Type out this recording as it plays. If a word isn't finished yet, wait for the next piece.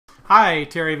Hi,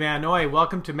 Terry VanNoy.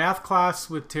 Welcome to Math Class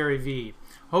with Terry V.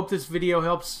 Hope this video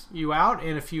helps you out,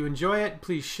 and if you enjoy it,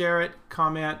 please share it,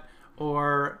 comment,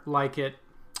 or like it.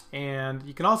 And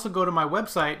you can also go to my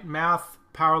website,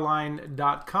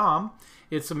 MathPowerLine.com.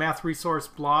 It's a math resource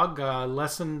blog,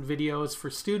 lesson videos for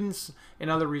students, and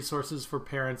other resources for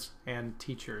parents and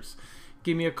teachers.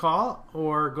 Give me a call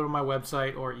or go to my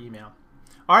website or email.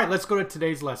 All right, let's go to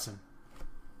today's lesson.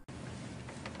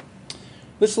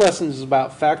 This lesson is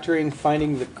about factoring,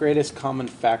 finding the greatest common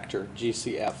factor,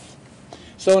 GCF.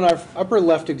 So in our upper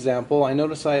left example, I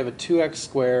notice I have a 2x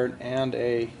squared and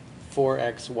a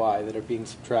 4xy that are being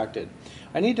subtracted.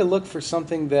 I need to look for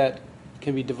something that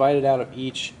can be divided out of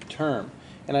each term.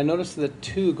 And I notice that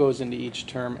 2 goes into each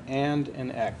term and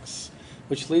an x,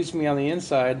 which leaves me on the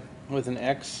inside with an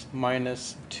x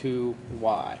minus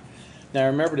 2y. Now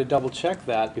remember to double check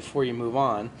that before you move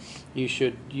on. You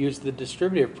should use the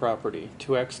distributive property.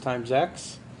 2x times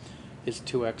x is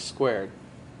 2x squared.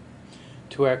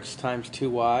 2x times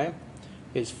 2y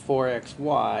is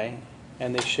 4xy,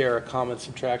 and they share a common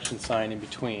subtraction sign in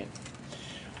between.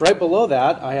 Right below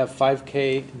that I have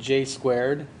 5kj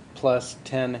squared plus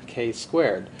 10k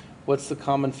squared. What's the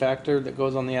common factor that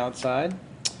goes on the outside?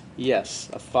 Yes,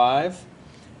 a 5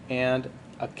 and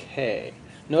a k.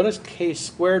 Notice k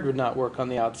squared would not work on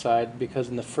the outside because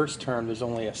in the first term there's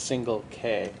only a single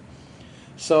k.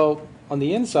 So on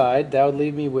the inside that would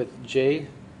leave me with j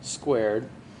squared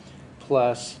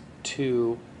plus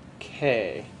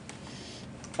 2k.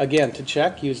 Again, to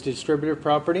check, use distributive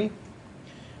property.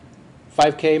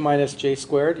 5k minus j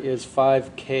squared is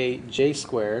 5kj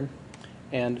squared,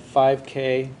 and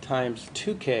 5k times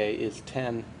 2k is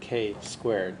 10k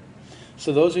squared.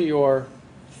 So those are your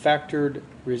factored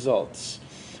results.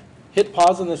 Hit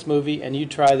pause on this movie and you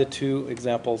try the two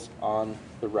examples on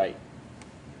the right.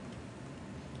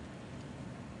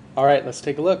 Alright, let's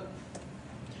take a look.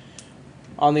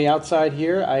 On the outside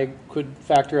here I could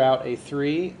factor out a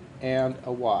 3 and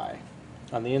a y.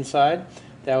 On the inside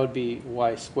that would be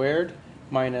y squared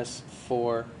minus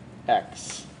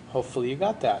 4x. Hopefully you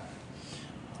got that.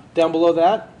 Down below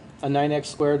that, a 9x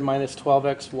squared minus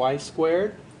 12xy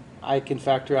squared. I can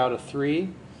factor out a 3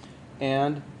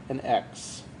 and an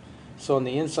x. So on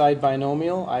the inside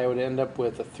binomial, I would end up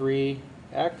with a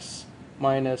 3x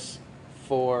minus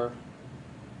 4y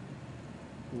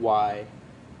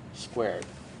squared.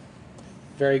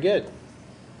 Very good.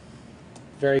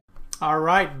 All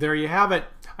right, there you have it.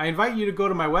 I invite you to go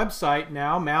to my website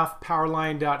now,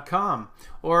 MathPowerLine.com,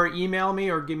 or email me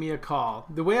or give me a call.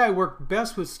 The way I work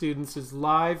best with students is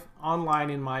live online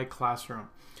in my classroom.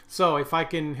 So if I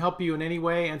can help you in any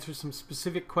way, answer some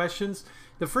specific questions,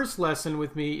 the first lesson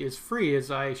with me is free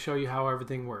as I show you how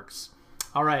everything works.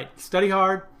 All right, study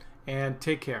hard and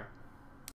take care.